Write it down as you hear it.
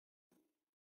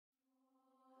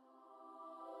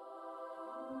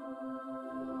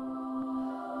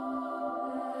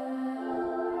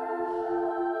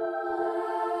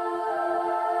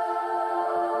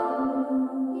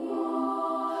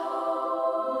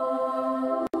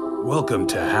Welcome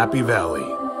to Happy Valley.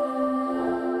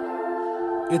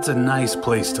 It's a nice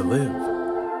place to live.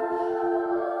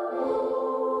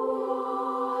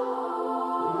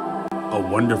 A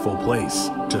wonderful place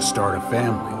to start a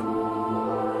family.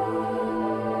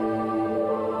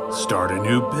 Start a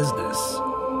new business.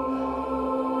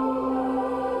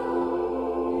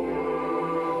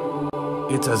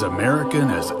 It's as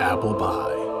American as apple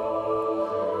pie.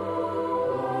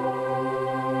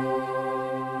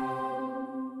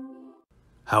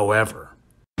 However,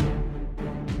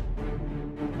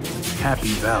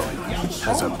 Happy Valley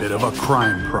has a bit of a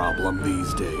crime problem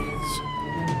these days.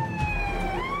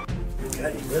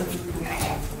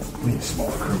 We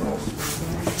small criminals.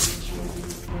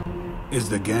 Is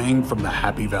the gang from the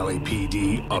Happy Valley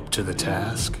PD up to the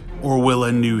task? Or will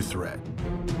a new threat?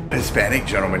 A Hispanic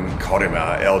gentleman called him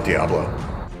El Diablo.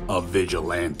 A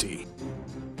vigilante.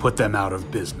 Put them out of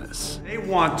business. They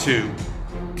want to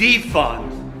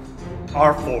defund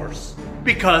our force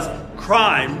because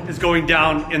crime is going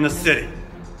down in the city.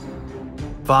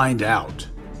 Find out.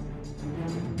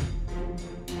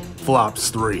 FLOPS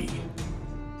 3.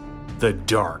 The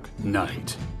Dark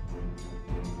Knight.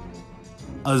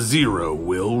 A zero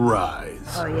will rise.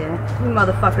 Oh yeah, you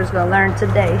motherfuckers gonna learn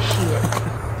today,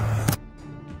 shit.